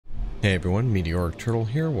Hey everyone, Meteoric Turtle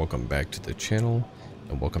here. Welcome back to the channel,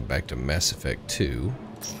 and welcome back to Mass Effect 2.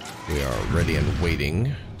 We are ready and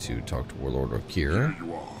waiting to talk to Warlord Okeer.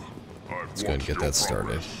 Let's go ahead and get that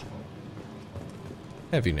started.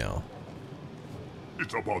 Have you now?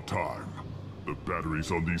 It's about time. The batteries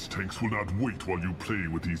on these tanks will not wait while you play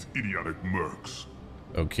with these idiotic mercs.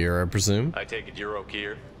 Okeer, I presume? I take it you're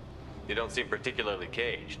Okeer? You don't seem particularly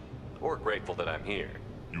caged, or grateful that I'm here.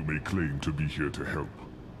 You may claim to be here to help,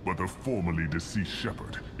 but the formerly deceased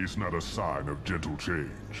shepherd is not a sign of gentle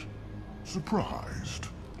change. Surprised?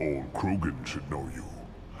 Old Krogan should know you.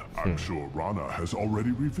 I'm sure Rana has already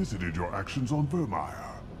revisited your actions on Vermeer.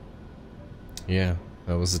 Yeah,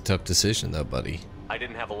 that was a tough decision though, buddy. I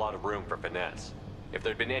didn't have a lot of room for finesse. If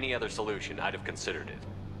there'd been any other solution, I'd have considered it.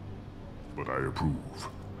 But I approve.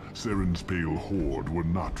 Saren's pale horde were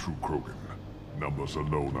not true Krogan. Numbers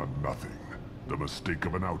alone are nothing. The mistake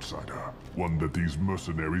of an outsider, one that these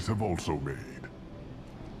mercenaries have also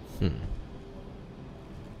made.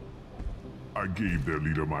 I gave their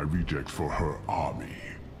leader my rejects for her army,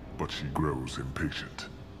 but she grows impatient.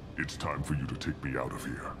 It's time for you to take me out of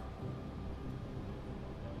here.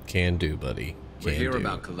 Can do, buddy. We're here do.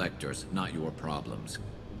 about collectors, not your problems.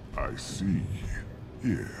 I see.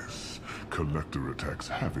 Yes, collector attacks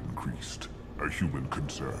have increased. A human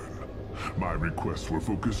concern. My requests were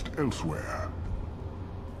focused elsewhere.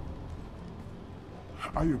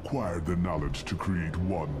 I acquired the knowledge to create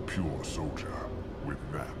one pure soldier. With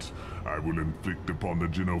that, I will inflict upon the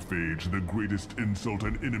genophage the greatest insult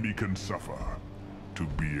an enemy can suffer. To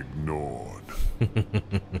be ignored.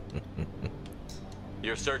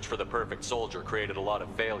 Your search for the perfect soldier created a lot of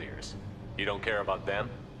failures. You don't care about them?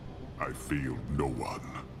 I failed no one.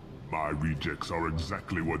 My rejects are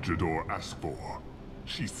exactly what Jador asked for.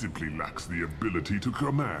 She simply lacks the ability to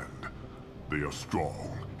command. They are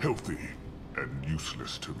strong, healthy, and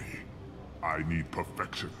useless to me. I need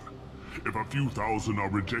perfection. If a few thousand are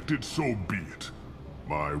rejected, so be it.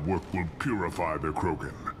 My work will purify the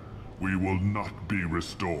Krogan. We will not be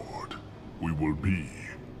restored. We will be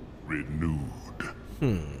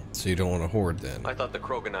renewed. So you don't want to hoard then? I thought the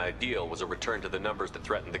Krogan ideal was a return to the numbers that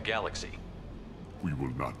threatened the galaxy. We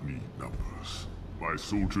will not need numbers. My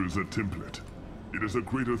soldier is a template. It is a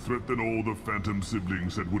greater threat than all the Phantom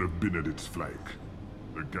siblings that would have been at its flank.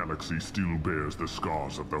 The galaxy still bears the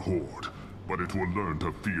scars of the Horde, but it will learn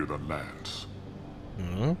to fear the Lance.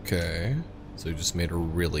 Okay. So you just made a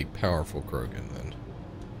really powerful Krogan then.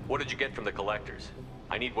 What did you get from the collectors?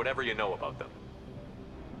 I need whatever you know about them.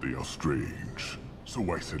 They are strange,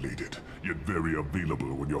 so isolated, yet very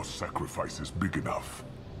available when your sacrifice is big enough.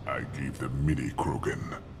 I gave them mini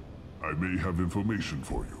Krogan. I may have information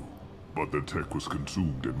for you, but the tech was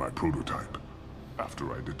consumed in my prototype,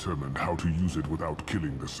 after I determined how to use it without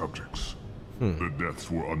killing the subjects. The deaths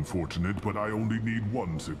were unfortunate, but I only need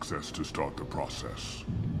one success to start the process.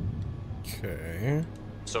 Okay.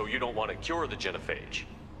 So you don't want to cure the genophage?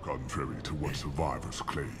 Contrary to what survivors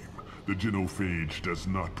claim, the genophage does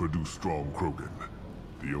not produce strong Krogan.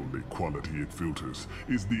 The only quality it filters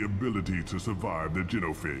is the ability to survive the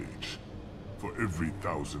genophage. For every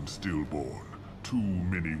 1,000 stillborn, too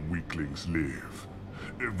many weaklings live.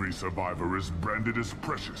 Every survivor is branded as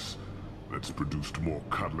precious. That's produced more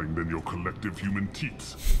cuddling than your collective human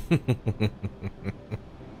teats.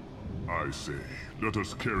 I say, let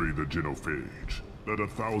us carry the genophage. Let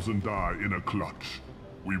 1,000 die in a clutch.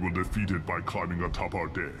 We will defeat it by climbing atop our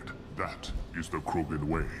dead. That is the Krogan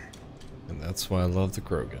way. And that's why I love the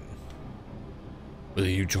Krogan. Will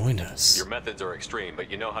you join us? Your methods are extreme, but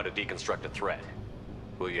you know how to deconstruct a threat.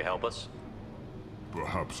 Will you help us?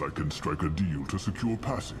 Perhaps I can strike a deal to secure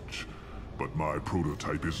passage. But my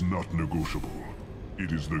prototype is not negotiable.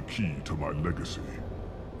 It is the key to my legacy.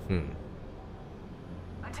 Attention,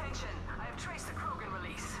 I have traced the Krogan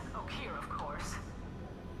release. Okeer, of course.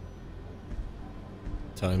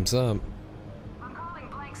 Time's up. I'm calling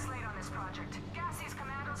blank slate on this project. Gas these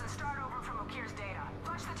commandos and start over from Okeer's data.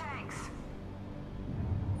 Flush the tanks.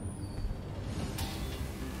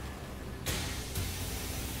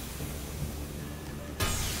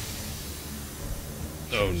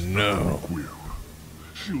 Oh no. Will.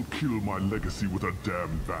 She'll kill my legacy with a damn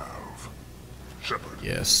valve. Shepard.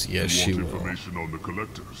 Yes, you she want will. information on the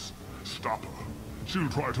collectors? Stop her. She'll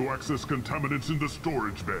try to access contaminants in the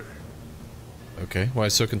storage bay. Okay, why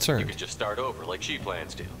so You concerned? could just start over like she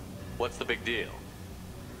plans to. What's the big deal?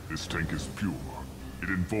 This tank is pure. It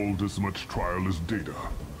involved as much trial as data.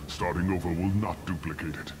 Starting over will not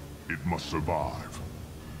duplicate it. It must survive.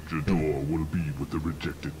 Jador will be with the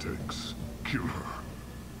rejected tanks. Kill her.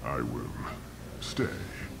 I will stay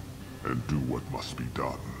and do what must be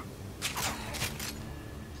done.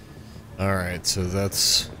 Alright, so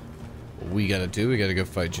that's what we gotta do. We gotta go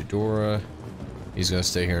fight Ghidorah. He's gonna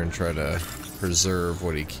stay here and try to preserve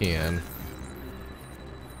what he can.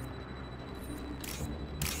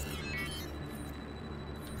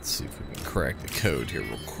 Let's see if we can crack the code here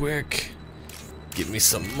real quick. Give me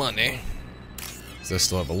some money. Because I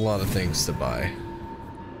still have a lot of things to buy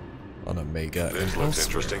on Omega. This looks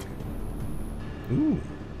interesting. Ooh.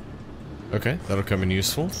 Okay, that'll come in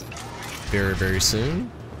useful very, very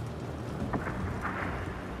soon.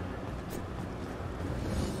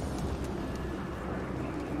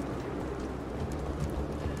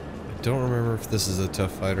 I don't remember if this is a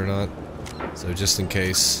tough fight or not, so just in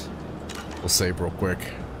case, we'll save real quick.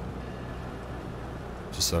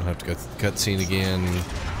 Just so I don't have to go through the cutscene again.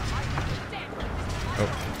 Oh.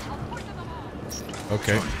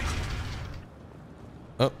 Okay.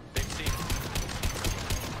 Oh.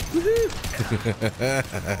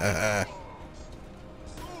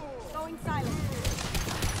 Going silent.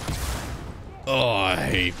 Oh, I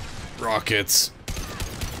hate rockets.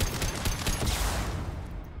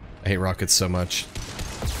 I hate rockets so much.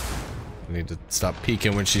 I need to stop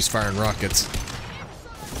peeking when she's firing rockets.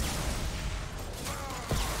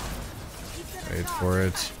 Wait for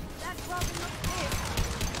it.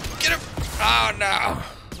 Get him! Oh no!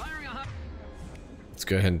 Let's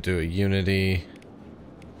go ahead and do a unity.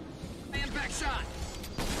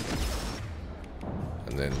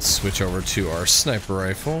 And then switch over to our sniper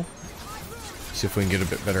rifle. See if we can get a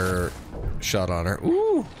bit better shot on her.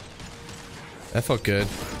 Ooh! That felt good.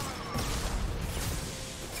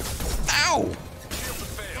 Ow!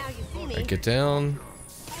 Right, get down.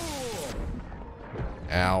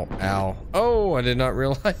 Ow, ow. Oh, I did not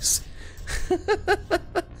realize.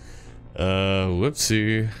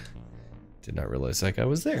 Whoopsie. Did not realize that guy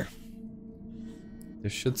was there.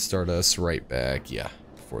 This should start us right back, yeah,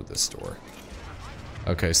 before this door.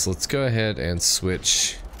 Okay, so let's go ahead and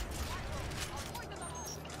switch.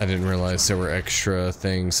 I didn't realize there were extra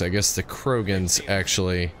things. I guess the Krogans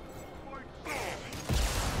actually...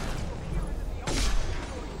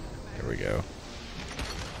 There we go.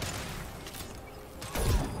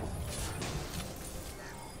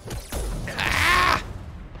 Ah!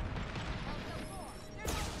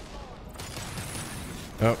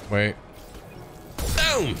 Oh, wait.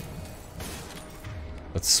 Boom!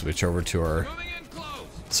 Let's switch over to our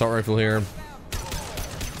assault rifle here.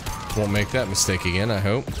 Won't make that mistake again, I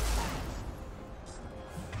hope.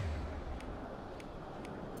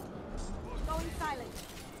 Going silent.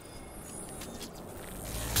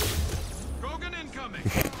 Krogan incoming.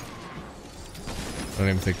 I don't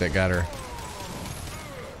even think that got her.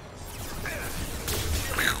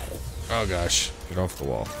 Oh gosh, get off the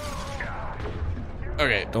wall.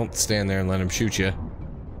 Okay, don't stand there and let him shoot you.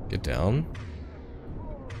 Get down.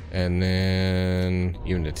 And then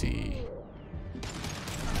unity.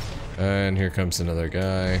 And here comes another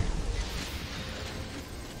guy.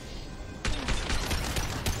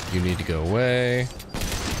 You need to go away.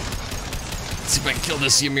 Let's see if I can kill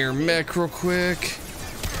this Ymir mech real quick.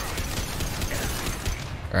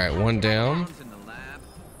 Alright, one down.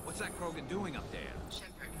 What's that Krogan doing up there?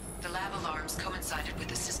 Shepard, the lab alarms coincided with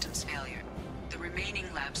the system's failure. The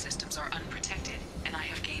remaining lab systems are unprotected, and I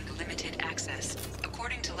have gained limited access.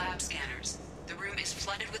 According to lab scanners, the room is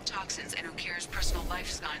flooded with toxins and Okeer's personal life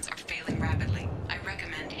signs are failing rapidly. I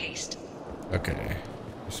recommend haste. Okay.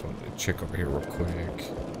 Just wanted to check over here real quick.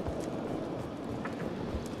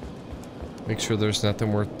 Make sure there's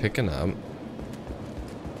nothing worth picking up.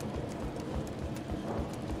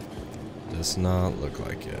 Does not look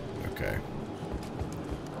like it. Okay.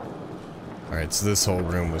 Alright, so this whole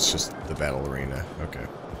room was just the battle arena. Okay.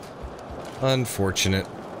 Unfortunate.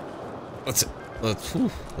 Let's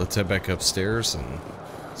head back upstairs and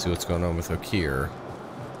see what's going on with Okeer.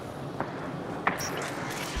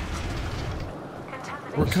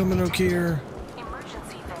 We're coming, Okeer.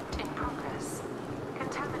 Emergency vent in progress.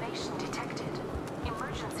 Contamination detected.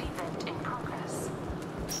 Emergency vent in progress.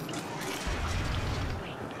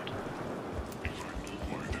 If I knew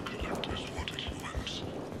why the collectors wanted humans,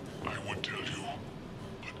 I would tell you.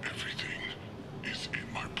 But everything is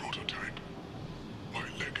in my prototype. My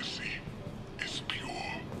legacy is pure.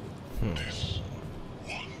 This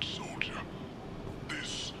one soldier.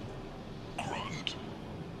 This Grunt.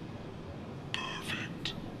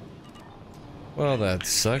 Perfect. Well, that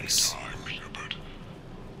sucks. Time, Shepard.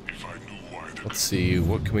 If I knew why the Let's see,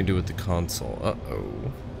 what can we do with the console?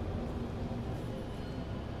 Uh-oh.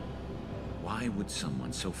 Why would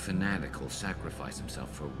someone so fanatical sacrifice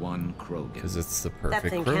himself for one Krogan? Because it's the That perfect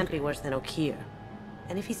thing Krogan. can't be worse than Okeer.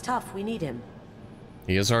 And if he's tough, we need him.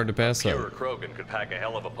 He is hard to pass Pure up. Krogan could pack a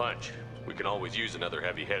hell of a punch. We can always use another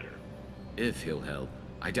heavy hitter. If he'll help.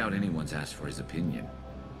 I doubt anyone's asked for his opinion.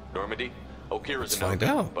 Normandy, Okeer Let's is a find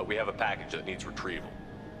no-go, out. but we have a package that needs retrieval.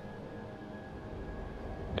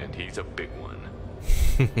 And he's a big one.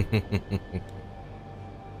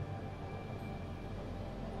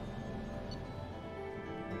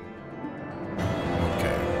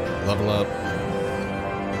 Okay, level up.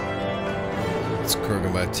 It's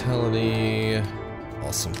Krogan Vitality.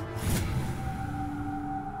 Awesome.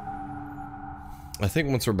 I think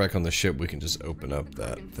once we're back on the ship, we can just open up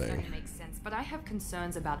that thing. Makes sense, but I have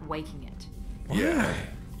concerns about waking it. Yeah,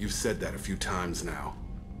 you've said that a few times now.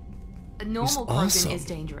 A normal awesome. Krogan is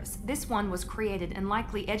dangerous. This one was created and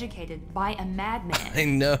likely educated by a madman. I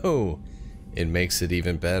know. It makes it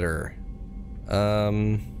even better.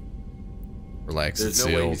 Relax. There's It's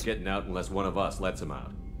no way sealed. he's getting out unless one of us lets him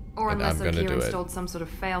out. Or And unless I'm gonna Okeer do it. installed some sort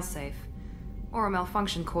of failsafe. Or a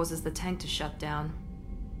malfunction causes the tank to shut down.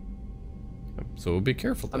 So we'll be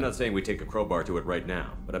careful then. I'm not saying we take a crowbar to it right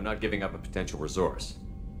now, but I'm not giving up a potential resource.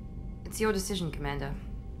 It's your decision, Commander.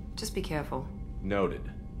 Just be careful. Noted.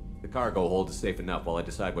 The cargo hold is safe enough while I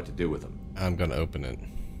decide what to do with them. I'm gonna open it.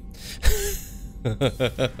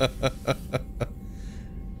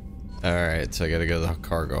 Alright, so I gotta go to the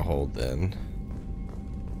cargo hold then.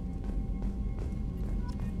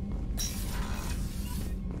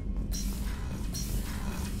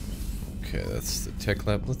 Okay, that's the tech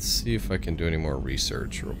lab. Let's see if I can do any more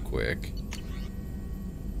research real quick.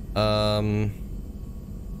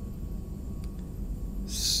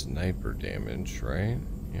 Sniper damage, right?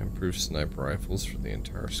 Yeah, improved sniper rifles for the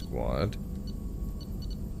entire squad.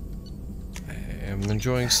 I am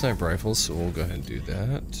enjoying sniper rifles, so we'll go ahead and do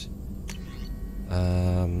that.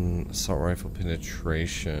 Assault rifle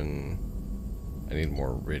penetration. I need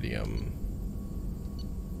more iridium.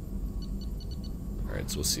 Alright,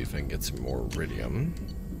 so we'll see if I can get some more iridium.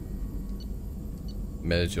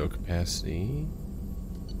 Metagel capacity.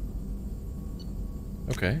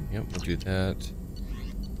 Okay, yep, we'll do that.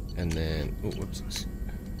 And then, oh, whoops.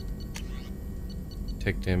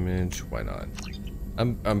 Tech damage, why not?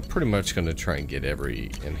 I'm pretty much gonna try and get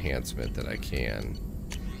every enhancement that I can.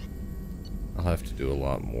 I'll have to do a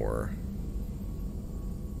lot more.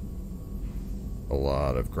 A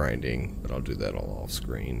lot of grinding, but I'll do that all off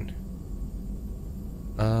screen.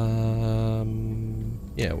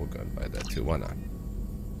 Yeah, we'll go and buy that too, why not?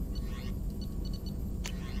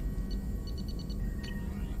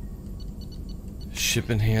 Ship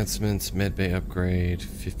enhancements, medbay upgrade,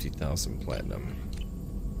 50,000 platinum.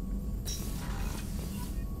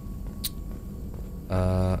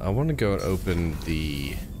 I want to go and open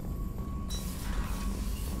the...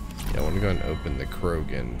 Yeah, I want to go and open the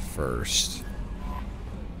Krogan first.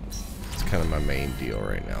 It's kind of my main deal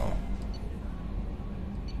right now.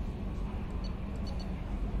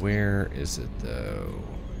 Where is it, though?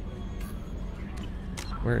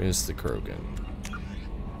 Where is the Krogan?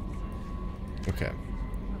 Okay.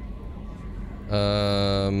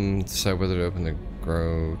 Decide whether to open the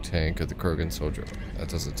grow tank of the Krogan soldier. That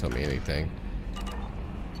doesn't tell me anything.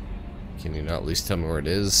 Can you not at least tell me where it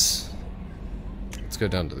is? Let's go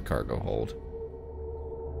down to the cargo hold.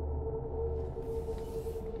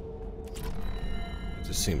 It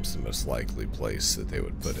just seems the most likely place that they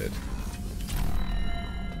would put it.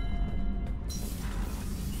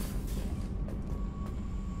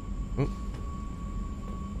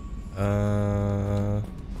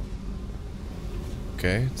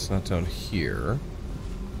 Okay, it's not down here.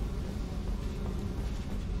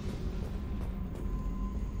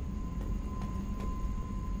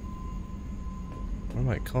 What am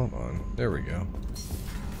I calling on? There we go.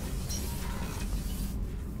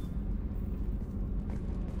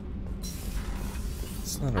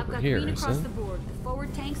 It's not over here, is across it? the board. The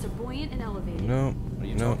forward tanks are buoyant and elevated. No. Are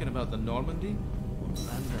you no. talking about the Normandy?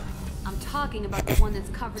 I'm talking about the one that's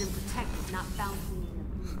covered and protected, not bouncing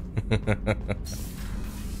in the breeze.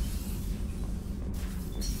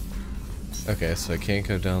 Okay, so I can't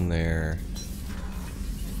go down there.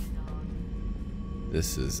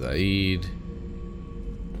 This is Zaid.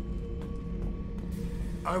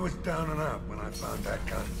 I was down and out when I found that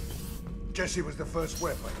gun. Jessie was the first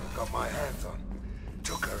weapon I got my hands on.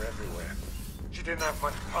 Took her everywhere. She didn't have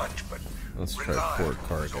much punch, but Let's try port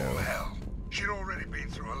was all cargo. hell. She'd already been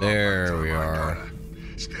through a lot. There by the we time I are. got her.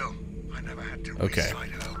 Still, I never had to Okay. recite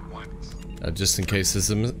her once. Just in case this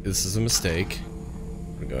is a mistake,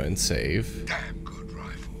 I'm gonna go ahead and save. Damn good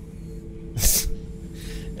rifle.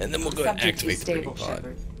 And then we'll go ahead and Subject activate is the stable, breeding pod.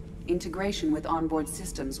 Shepard. Integration with onboard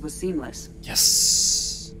systems was seamless.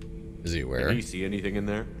 Yes. Is he aware? Did he see anything in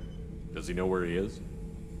there? Does he know where he is?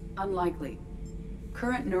 Unlikely.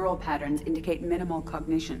 Current neural patterns indicate minimal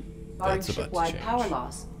cognition. Barring that's about to ship-wide change. power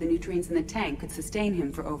loss, the nutrients in the tank could sustain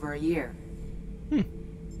him for over a year.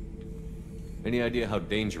 Any idea how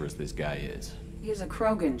dangerous this guy is? He is a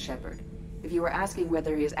Krogan, Shepard. If you were asking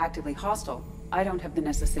whether he is actively hostile, I don't have the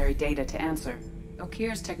necessary data to answer.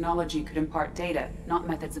 Okeer's technology could impart data, not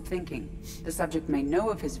methods of thinking. The subject may know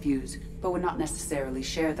of his views, but would not necessarily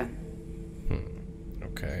share them.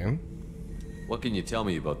 Okay. What can you tell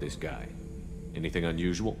me about this guy? Anything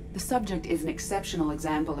unusual? The subject is an exceptional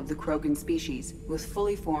example of the Krogan species, with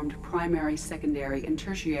fully formed primary, secondary, and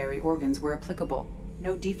tertiary organs where applicable.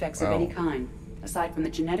 No defects of any kind, aside from the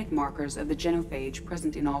genetic markers of the genophage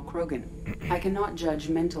present in all Krogan. I cannot judge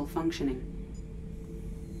mental functioning.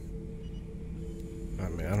 I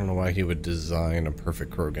mean, I don't know why he would design a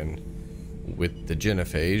perfect Krogan with the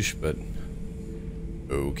genophage, but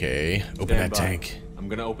okay. Open that tank. I'm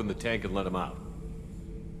gonna open the tank and let him out.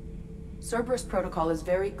 Cerberus protocol is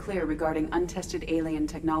very clear regarding untested alien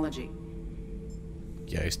technology.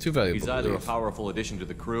 Yeah, he's too valuable. He's either a powerful addition to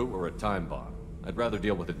the crew or a time bomb. I'd rather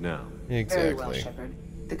deal with it now. Exactly. Very well, Shepard.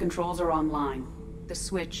 The controls are online. The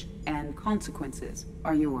switch and consequences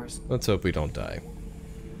are yours. Let's hope we don't die.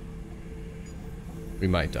 We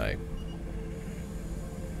might die.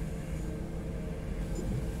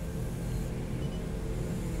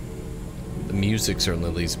 The music certainly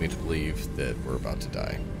leads me to believe that we're about to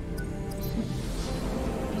die.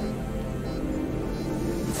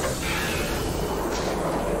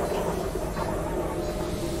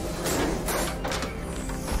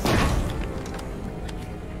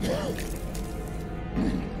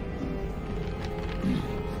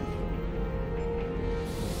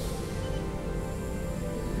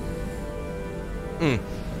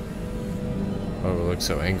 Oh, it looks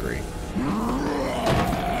so angry.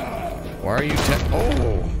 Why are you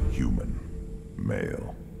oh! Human.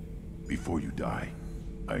 Male. Before you die,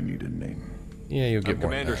 I need a name. Yeah, you'll get I'm more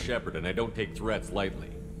Commander than that. Shepard, and I don't take threats lightly.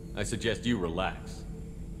 I suggest you relax.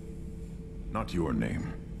 Not your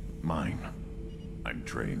name. Mine. I'm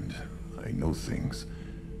trained. I know things.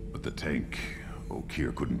 But the tank,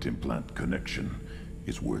 Okeer couldn't implant connection.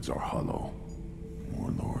 His words are hollow.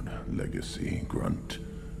 Warlord, Legacy, Grunt.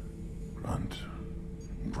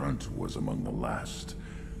 Grunt was among the last.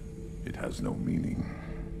 It has no meaning.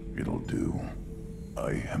 It'll do.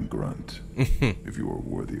 I am Grunt. If you are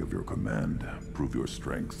worthy of your command, prove your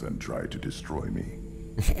strength and try to destroy me.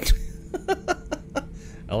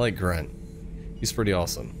 I like Grunt. He's pretty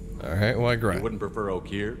awesome. Alright, why Grunt? You wouldn't prefer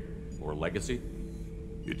Okeer or Legacy?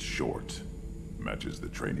 It's short. Matches the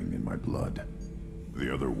training in my blood.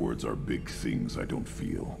 The other words are big things I don't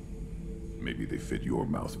feel. Maybe they fit your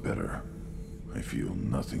mouth better. I feel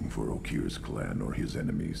nothing for Okeer's clan or his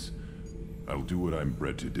enemies. I'll do what I'm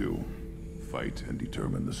bred to do. Fight and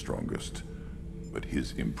determine the strongest. But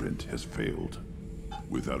his imprint has failed.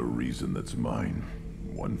 Without a reason that's mine,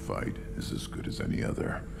 one fight is as good as any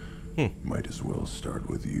other. Might as well start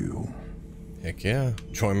with you. Heck yeah.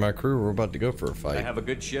 Join my crew. We're about to go for a fight. I have a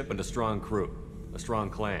good ship and a strong crew. A strong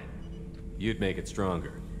clan. You'd make it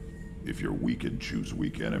stronger. If you're weak and choose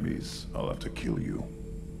weak enemies, I'll have to kill you.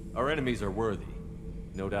 Our enemies are worthy.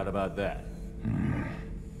 No doubt about that.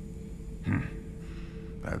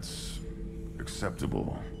 That's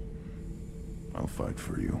acceptable. I'll fight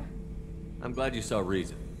for you. I'm glad you saw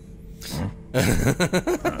reason.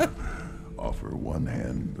 Offer one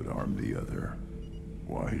hand, but arm the other.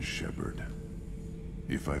 Wise Shepard.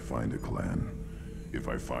 If I find a clan, if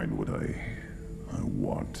I find what I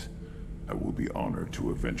want, I will be honored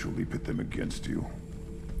to eventually pit them against you.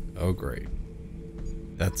 Oh, great.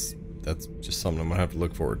 That's just something I'm gonna have to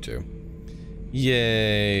look forward to.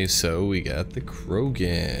 Yay! So we got the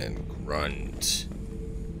Krogan. Grunt.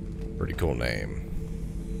 Pretty cool name.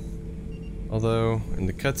 Although, in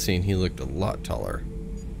the cutscene, he looked a lot taller.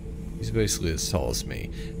 He's basically as tall as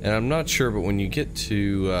me. And I'm not sure, but when you get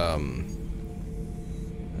to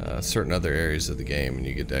certain other areas of the game, and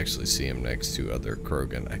you get to actually see him next to other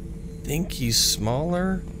Krogan, I think he's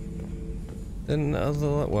smaller than a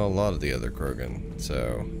lot of the other Krogan.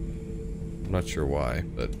 So, I'm not sure why,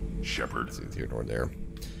 but Shepard. It's either here nor there.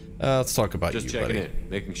 Let's talk about Just you, checking buddy. in,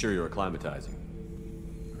 making sure you're acclimatizing.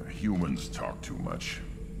 Humans talk too much.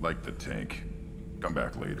 Like the tank. Come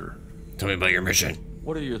back later. Tell me about your mission.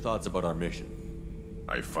 What are your thoughts about our mission?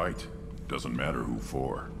 I fight. Doesn't matter who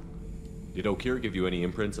for. Did Okeer give you any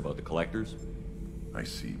imprints about the Collectors? I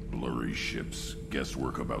see blurry ships,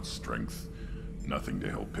 guesswork about strength. Nothing to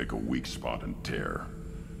help pick a weak spot and tear.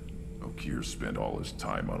 Okeer spent all his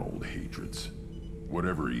time on old hatreds.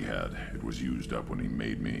 Whatever he had, it was used up when he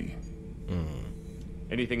made me.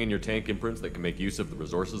 Anything in your tank imprints that can make use of the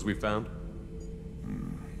resources we found?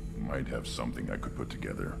 Might have something I could put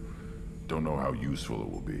together. Don't know how useful it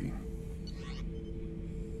will be.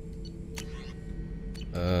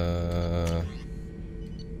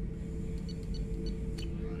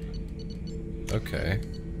 Okay.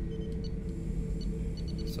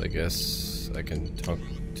 So I guess I can talk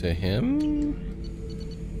to him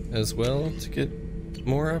as well to get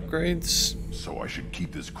more upgrades. So I should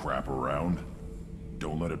keep this crap around?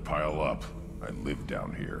 Don't let it pile up. I live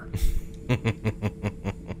down here.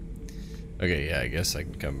 Okay, yeah, I guess I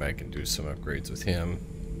can come back and do some upgrades with him.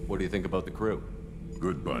 What do you think about the crew?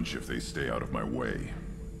 Good bunch if they stay out of my way.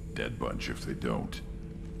 Dead bunch if they don't.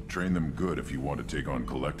 Train them good if you want to take on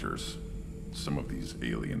collectors. Some of these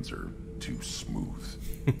aliens are too smooth.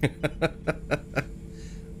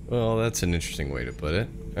 Well, that's an interesting way to put it.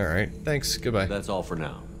 Alright, thanks, goodbye. That's all for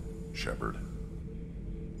now. Shepard.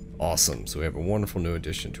 Awesome, so we have a wonderful new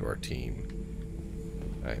addition to our team.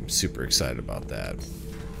 I'm super excited about that.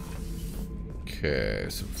 Okay,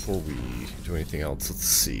 so before we do anything else, let's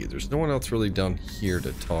see. There's no one else really down here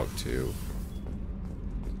to talk to.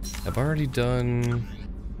 I've already done...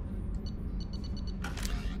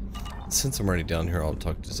 Since I'm already down here, I'll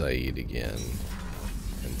talk to Zaid again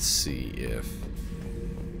and see if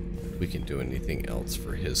we can do anything else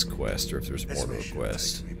for his quest, or if there's more to a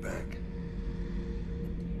quest. Me back.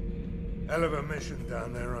 Hell of a mission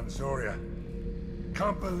down there on Zoria.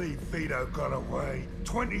 Can't believe Vito got away.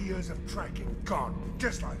 20 years of tracking gone,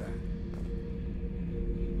 just like that.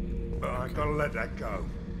 But I gotta let that go.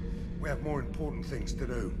 We have more important things to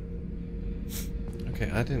do. Okay,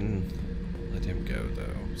 I didn't let him go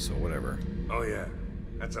though, so whatever. Oh yeah,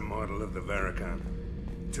 that's a model of the Verican.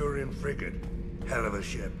 Turian frigate. Hell of a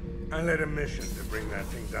ship. I led a mission to bring that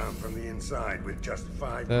thing down from the inside with just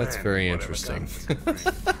 5 men. That's very interesting.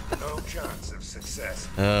 No chance of success.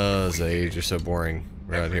 Oh, Zaid, you're so boring.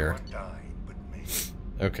 We're out here.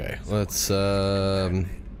 Okay, let's yeah,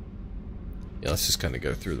 let's just kind of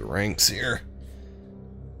go through the ranks here.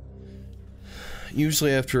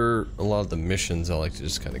 Usually after a lot of the missions, I like to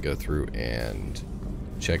just kind of go through and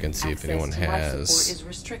check and see if anyone has is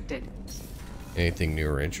restricted. anything new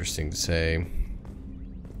or interesting to say.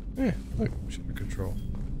 Look, shutter control.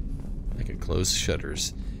 I can close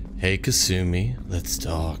shutters. Hey Kasumi, let's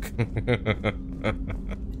talk. The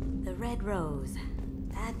Red Rose.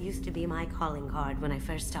 That used to be my calling card when I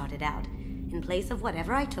first started out. In place of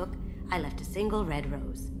whatever I took, I left a single red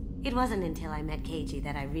rose. It wasn't until I met Keiji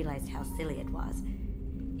that I realized how silly it was.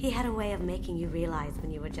 He had a way of making you realize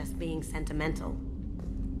when you were just being sentimental.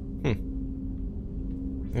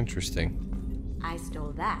 Interesting. I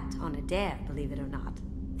stole that on a dare, believe it or not.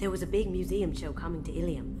 There was a big museum show coming to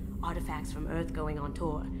Ilium. Artifacts from Earth going on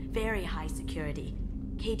tour. Very high security.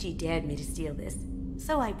 Keiji dared me to steal this.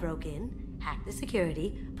 So I broke in, hacked the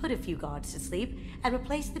security, put a few guards to sleep, and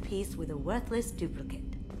replaced the piece with a worthless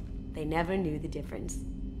duplicate. They never knew the difference.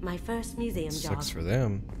 My first museum job. Sucks for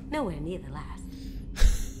them. Nowhere near the last.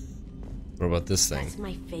 What about this thing? That's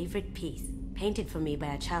my favorite piece. Painted for me by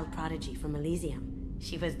a child prodigy from Elysium.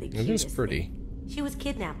 She was the cutest. It is pretty. thing. She was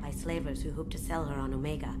kidnapped by slavers who hoped to sell her on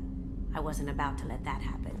Omega. I wasn't about to let that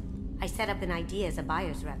happen. I set up an idea as a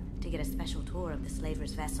buyer's rep to get a special tour of the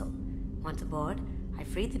slaver's vessel. Once aboard, I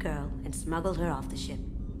freed the girl and smuggled her off the ship.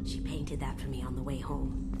 She painted that for me on the way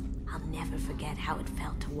home. I'll never forget how it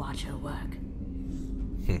felt to watch her work.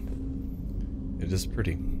 It is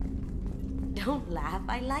pretty. Don't laugh,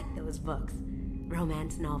 I like those books.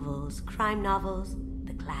 Romance novels, crime novels,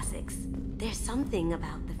 the classics. There's something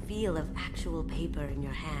about the feel of actual paper in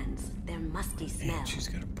your hands, their musty smell. Man, she's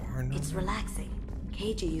got a barn. It's relaxing.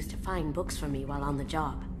 Keiji used to find books for me while on the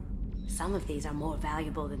job. Some of these are more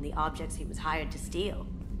valuable than the objects he was hired to steal.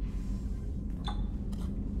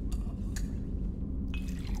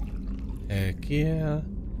 Heck yeah.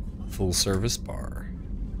 Full service bar.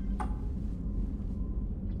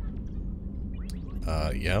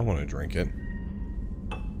 Yeah, I want to drink it.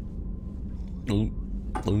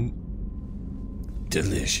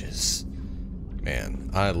 Delicious.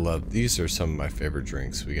 Man, I love, these are some of my favorite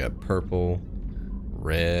drinks. We got purple,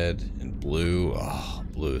 red, and blue. Oh,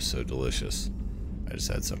 blue is so delicious. I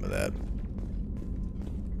just had some of that.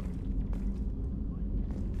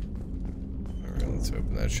 Alright, let's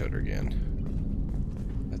open that shutter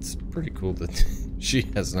again. That's pretty cool that she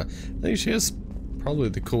has not, I think she has probably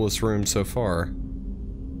the coolest room so far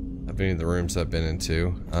of any of the rooms I've been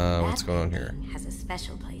into. What's going on here? Has a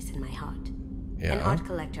special place in my heart. Yeah. An art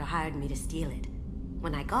collector hired me to steal it.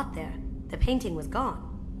 When I got there, the painting was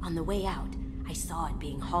gone. On the way out, I saw it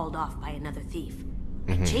being hauled off by another thief.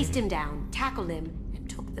 I chased him down, tackled him, and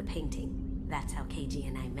took the painting. That's how Keiji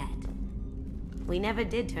and I met. We never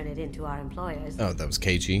did turn it into our employers. Oh, that was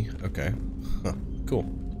Keiji? Okay. Huh, cool.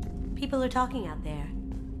 People are talking out there,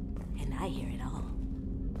 and I hear it all.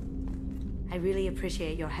 I really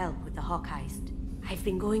appreciate your help with the Hawk heist. I've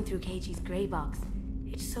been going through KG's gray box.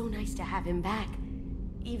 It's so nice to have him back,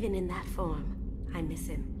 even in that form. I miss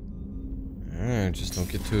him. Alright, just don't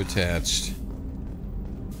get too attached.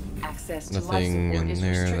 Access to Nothing life in support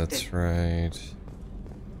there, is that's right.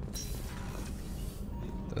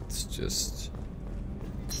 That's just...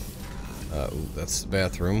 ooh, that's the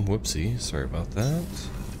bathroom. Whoopsie, sorry about that.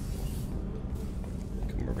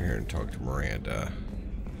 Come over here and talk to Miranda.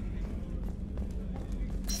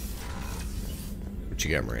 What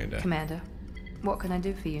you got, Miranda? Commander, what can I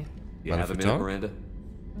do for you? You have a minute, Miranda?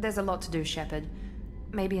 There's a lot to do, Shepard.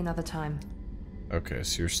 Maybe another time. Okay,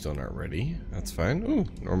 so you're still not ready. That's fine. Ooh,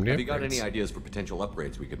 Normandy Have you got upgrades. any ideas for potential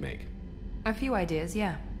upgrades we could make? A few ideas,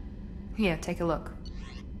 yeah. Here, take a look.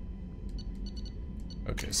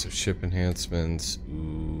 Okay, so ship enhancements.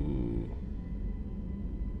 Ooh.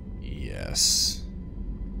 Yes.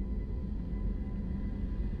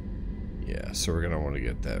 Yeah, so we're gonna want to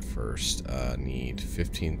get that first. Need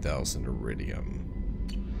 15,000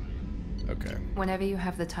 iridium. Okay. Whenever you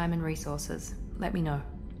have the time and resources, let me know.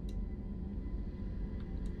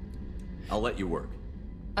 I'll let you work.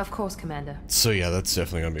 Of course, Commander. So yeah, that's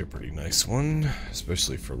definitely gonna be a pretty nice one,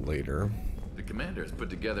 especially for later. The commander has put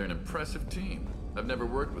together an impressive team. I've never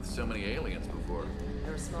worked with so many aliens before.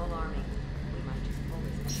 They're a small army. We might just pull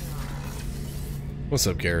this mission off. What's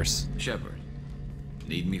up, Garrus? Shepard,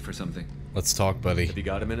 need me for something? Let's talk, buddy. Have you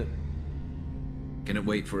got a minute? Can it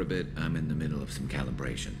wait for a bit? I'm in the middle of some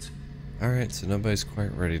calibrations. Alright, so nobody's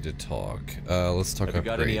quite ready to talk. Let's talk upgrades. Have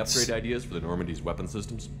you got any upgrade ideas for the Normandy's weapon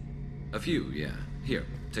systems? A few, yeah. Here,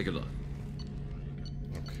 take a look.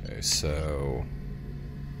 Okay, so...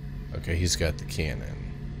 Okay, he's got the cannon.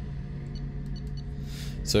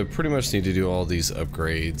 So pretty much need to do all these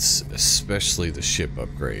upgrades, especially the ship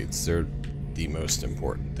upgrades. They're the most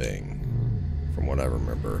important thing, from what I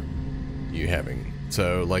remember you having.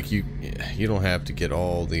 So, like, you don't have to get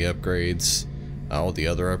all the upgrades, all the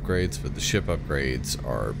other upgrades, but the ship upgrades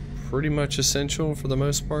are pretty much essential for the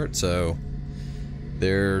most part, so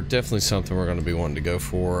they're definitely something we're going to be wanting to go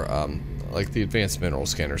for. Like the advanced mineral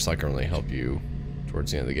scanners, I can really help you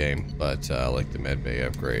towards the end of the game, but like the medbay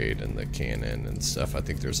upgrade and the cannon and stuff, I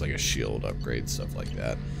think there's like a shield upgrade, stuff like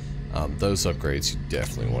that. Those upgrades you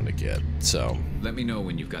definitely want to get, so... Let me know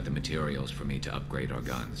when you've got the materials for me to upgrade our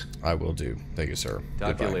guns. I will do. Thank you, sir.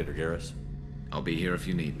 Talk to you later, Garrus. I'll be here if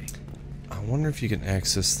you need me. I wonder if you can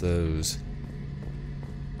access those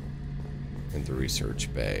in the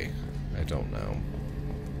research bay. I don't know.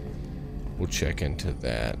 We'll check into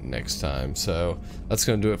that next time. So that's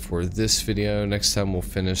going to do it for this video. Next time we'll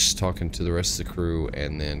finish talking to the rest of the crew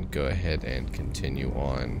and then go ahead and continue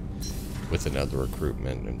on with another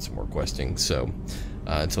recruitment and some more questing. So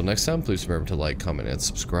until next time, please remember to like, comment, and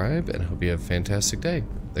subscribe, and I hope you have a fantastic day.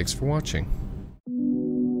 Thanks for watching.